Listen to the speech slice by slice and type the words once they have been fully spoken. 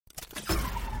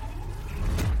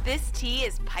This tea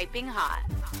is piping hot.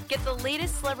 Get the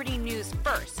latest celebrity news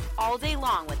first all day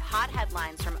long with hot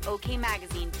headlines from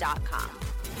okmagazine.com.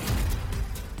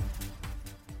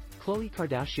 Khloe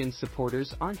Kardashian's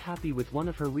supporters aren't happy with one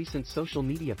of her recent social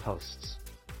media posts.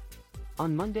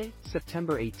 On Monday,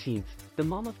 September 18th, the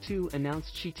mom of two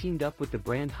announced she teamed up with the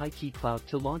brand Clout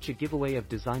to launch a giveaway of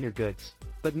designer goods,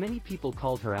 but many people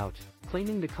called her out,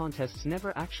 claiming the contests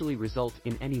never actually result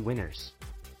in any winners.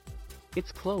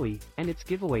 It's Khloe, and it's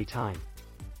giveaway time.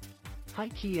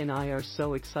 Key and I are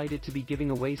so excited to be giving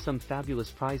away some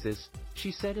fabulous prizes,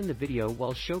 she said in the video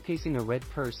while showcasing a red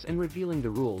purse and revealing the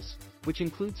rules, which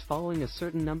includes following a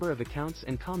certain number of accounts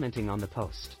and commenting on the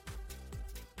post.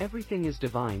 Everything is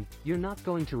divine, you're not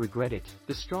going to regret it,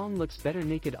 the strong looks better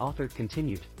naked author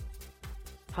continued.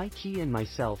 Key and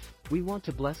myself, we want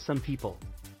to bless some people.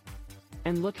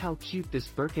 And look how cute this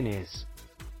Birkin is.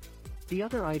 The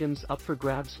other items up for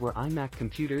grabs were iMac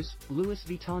computers, Louis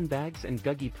Vuitton bags and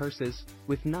Guggy purses,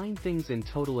 with 9 things in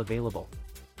total available.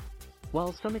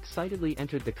 While some excitedly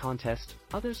entered the contest,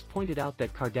 others pointed out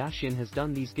that Kardashian has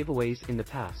done these giveaways in the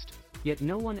past, yet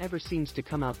no one ever seems to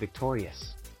come out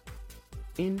victorious.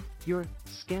 In your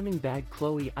scamming bag,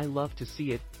 Khloe, I love to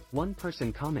see it, one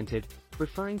person commented,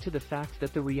 referring to the fact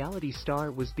that the reality star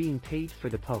was being paid for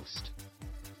the post.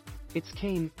 It's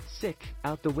came, sick,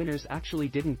 out the winners actually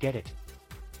didn't get it.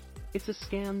 It's a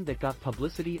scam that got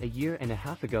publicity a year and a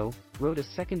half ago, wrote a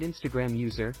second Instagram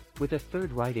user, with a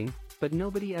third writing, but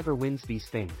nobody ever wins these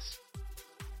things.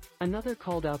 Another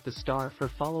called out the star for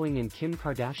following in Kim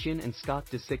Kardashian and Scott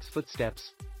Disick's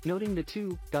footsteps, noting the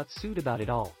two got sued about it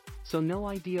all, so no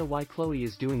idea why Khloe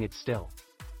is doing it still.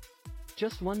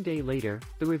 Just one day later,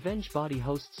 the Revenge Body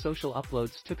host's social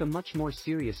uploads took a much more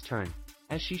serious turn,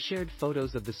 as she shared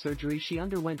photos of the surgery she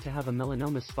underwent to have a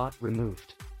melanoma spot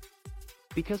removed.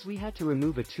 Because we had to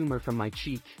remove a tumor from my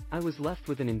cheek, I was left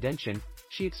with an indention,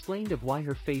 she explained of why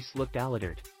her face looked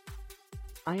altered.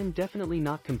 I am definitely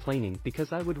not complaining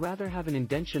because I would rather have an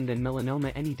indention than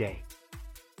melanoma any day.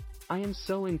 I am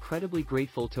so incredibly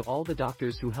grateful to all the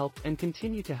doctors who helped and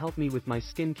continue to help me with my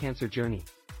skin cancer journey.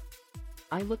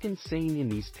 I look insane in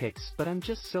these pics, but I'm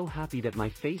just so happy that my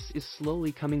face is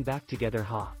slowly coming back together.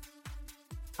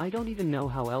 I don't even know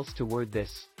how else to word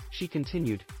this, she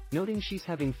continued, noting she's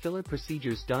having filler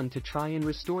procedures done to try and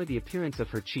restore the appearance of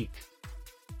her cheek.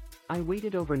 I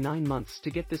waited over 9 months to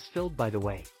get this filled, by the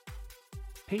way.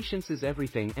 Patience is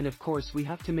everything, and of course we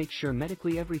have to make sure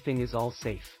medically everything is all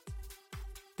safe.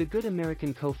 The Good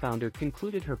American co-founder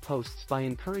concluded her posts by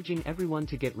encouraging everyone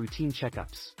to get routine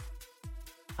checkups.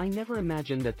 I never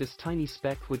imagined that this tiny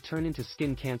speck would turn into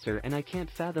skin cancer, and I can't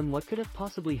fathom what could have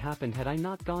possibly happened had I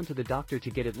not gone to the doctor to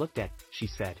get it looked at, she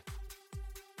said.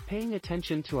 Paying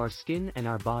attention to our skin and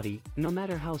our body, no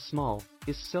matter how small,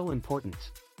 is so important.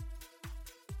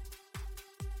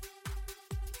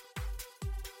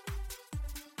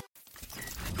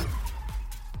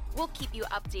 We'll keep you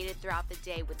updated throughout the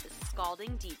day with the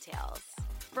scalding details.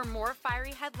 For more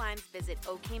fiery headlines, visit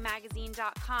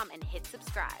okmagazine.com and hit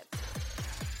subscribe.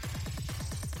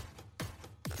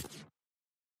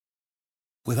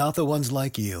 Without the ones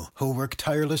like you, who work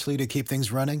tirelessly to keep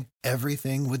things running,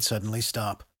 everything would suddenly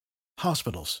stop.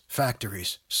 Hospitals,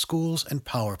 factories, schools, and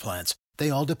power plants, they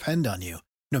all depend on you.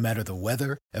 No matter the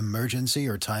weather, emergency,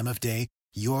 or time of day,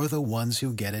 you're the ones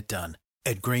who get it done.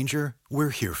 At Grainger, we're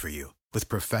here for you with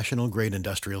professional-grade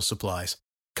industrial supplies.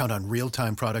 Count on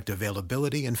real-time product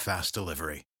availability and fast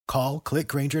delivery. Call, click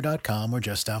Grainger.com, or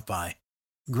just stop by.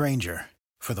 Grainger,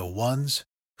 for the ones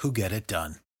who get it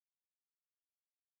done.